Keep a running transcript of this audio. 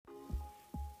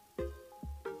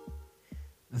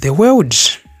The world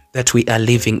that we are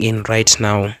living in right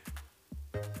now,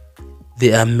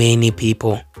 there are many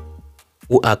people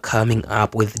who are coming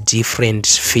up with different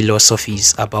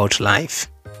philosophies about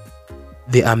life.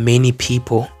 There are many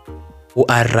people who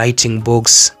are writing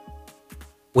books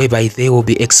whereby they will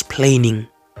be explaining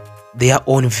their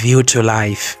own view to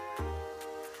life.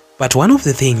 But one of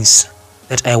the things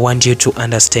that I want you to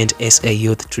understand as a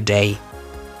youth today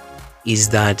is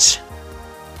that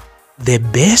the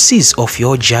basis of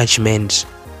your judgment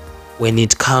when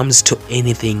it comes to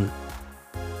anything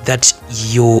that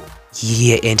you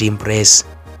hear and embrace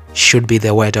should be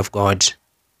the Word of God.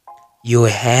 You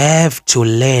have to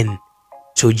learn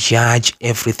to judge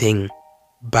everything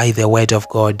by the Word of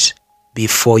God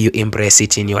before you embrace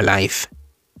it in your life.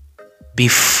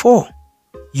 Before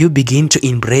you begin to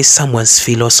embrace someone's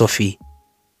philosophy,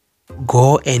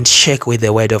 go and check with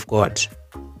the Word of God.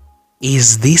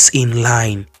 Is this in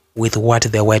line with what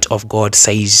the Word of God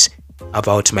says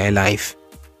about my life?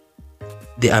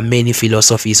 There are many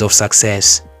philosophies of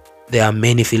success. There are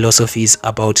many philosophies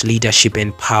about leadership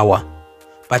and power.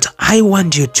 But I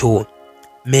want you to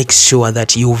make sure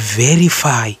that you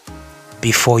verify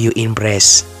before you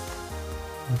embrace.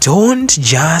 Don't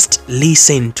just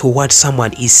listen to what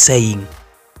someone is saying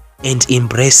and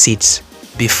embrace it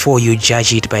before you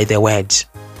judge it by the word.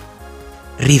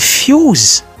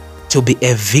 Refuse to be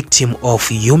a victim of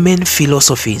human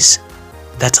philosophies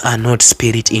that are not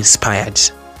spirit inspired.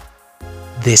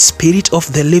 The Spirit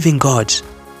of the living God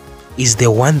is the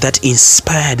one that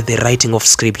inspired the writing of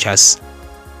scriptures.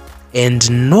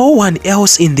 And no one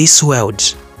else in this world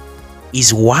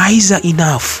is wiser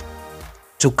enough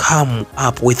to come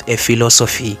up with a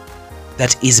philosophy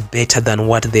that is better than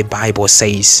what the Bible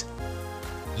says.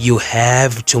 You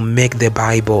have to make the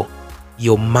Bible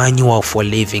your manual for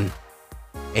living.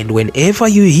 And whenever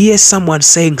you hear someone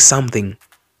saying something,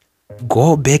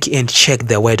 go back and check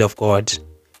the Word of God.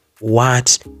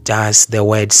 What does the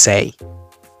Word say?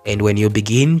 And when you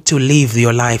begin to live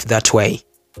your life that way,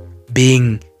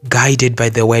 being guided by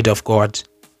the Word of God,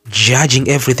 judging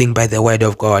everything by the Word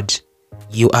of God,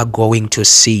 you are going to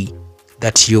see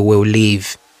that you will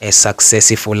live a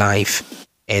successful life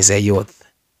as a youth.